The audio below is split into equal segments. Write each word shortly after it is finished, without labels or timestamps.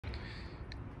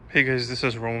Hey guys, this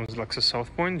is Roman's Lexus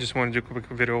South Point. Just wanted to do a quick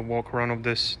video walk around of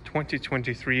this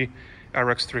 2023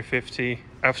 RX350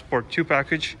 F-Sport 2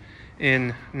 package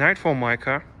in Nightfall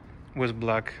Mica with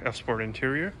black F-Sport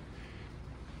interior.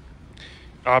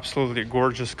 Absolutely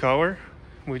gorgeous color.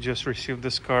 We just received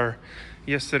this car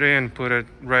yesterday and put it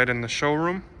right in the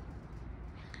showroom.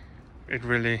 It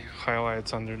really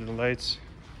highlights under the lights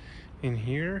in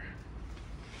here.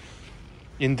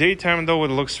 In daytime though, it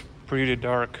looks pretty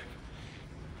dark.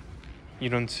 You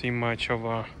don't see much of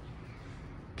a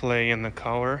play in the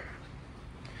color.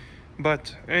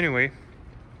 But anyway,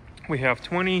 we have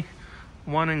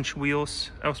 21-inch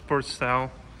wheels, F-Sport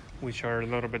style, which are a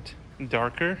little bit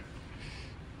darker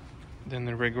than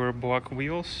the regular black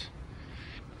wheels.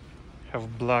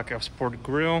 Have black F-Sport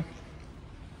grille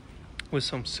with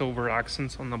some silver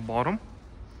accents on the bottom.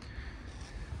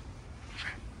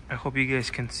 I hope you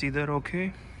guys can see that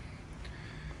okay.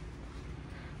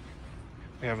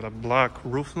 We have the black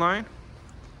roof line.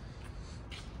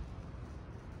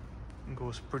 It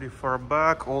goes pretty far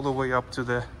back, all the way up to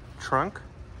the trunk.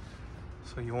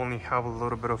 So you only have a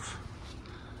little bit of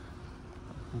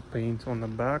paint on the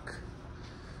back.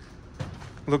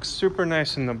 Looks super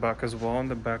nice in the back as well, on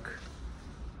the back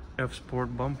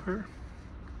F-Sport bumper.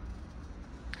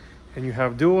 And you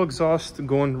have dual exhaust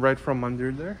going right from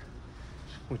under there,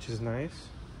 which is nice.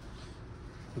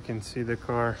 You can see the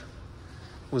car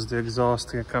with the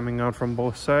exhaust coming out from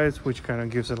both sides, which kind of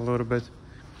gives it a little bit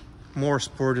more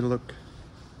sporty look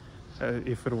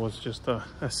if it was just a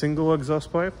single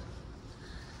exhaust pipe.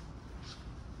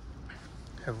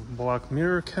 Have black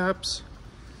mirror caps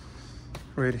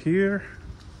right here.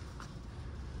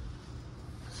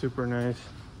 Super nice.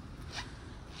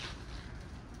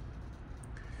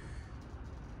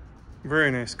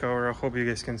 Very nice car. I hope you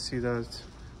guys can see that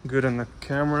good on the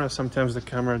camera. Sometimes the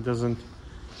camera doesn't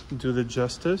do the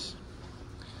justice,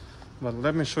 but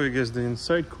let me show you guys the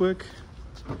inside quick.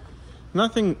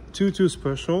 Nothing too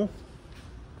special.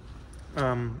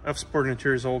 F-Sport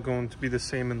interior is all going to be the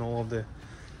same in all of the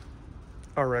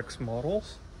RX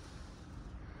models.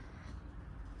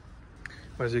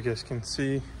 As you guys can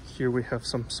see, here we have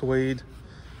some suede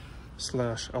 /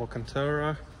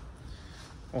 Alcantara.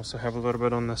 Also have a little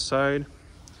bit on the side.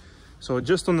 So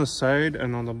just on the side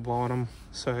and on the bottom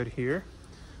side here,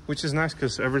 which is nice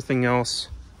because everything else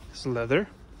is leather,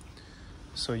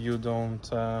 so you don't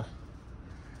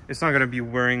it's not going to be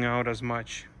wearing out as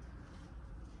much.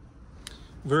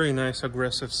 Very nice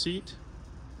aggressive seat,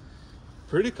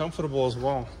 pretty comfortable as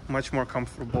well, much more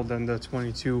comfortable than the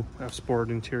 22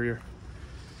 F-Sport interior.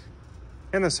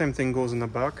 And the same thing goes in the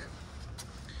back,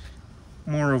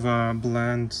 more of a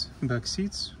bland back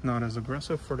seats, not as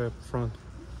aggressive for the front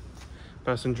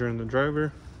passenger and the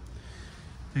driver.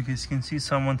 You guys can see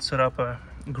someone set up a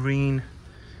green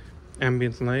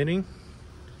ambient lighting,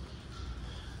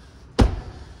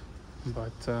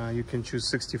 but you can choose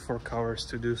 64 colors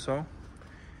to do so.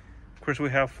 Of course,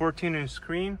 we have 14-inch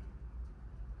screen.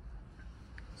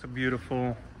 It's a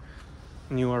beautiful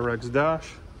new RX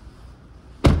dash.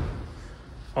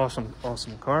 Awesome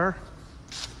car.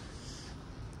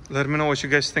 Let me know what you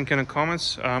guys think in the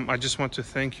comments. I just want to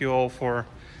thank you all for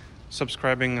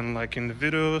subscribing and liking the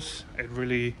videos. It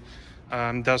really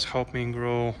does help me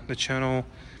grow the channel.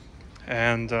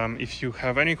 And if you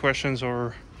have any questions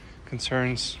or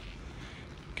concerns,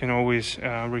 you can always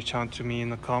reach out to me in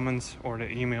the comments or the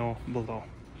email below.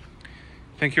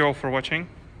 Thank you all for watching,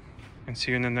 and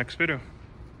see you in the next video.